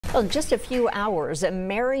Well, in just a few hours, a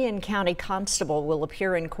Marion County constable will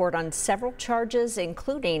appear in court on several charges,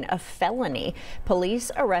 including a felony.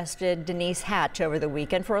 Police arrested Denise Hatch over the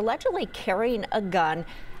weekend for allegedly carrying a gun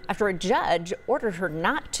after a judge ordered her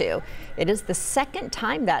not to. It is the second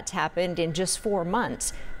time that's happened in just 4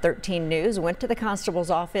 months. 13 News went to the constable's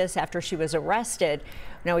office after she was arrested.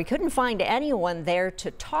 Now, we couldn't find anyone there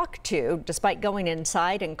to talk to, despite going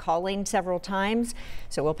inside and calling several times.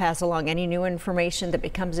 So we'll pass along any new information that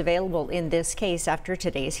becomes available in this case after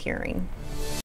today's hearing.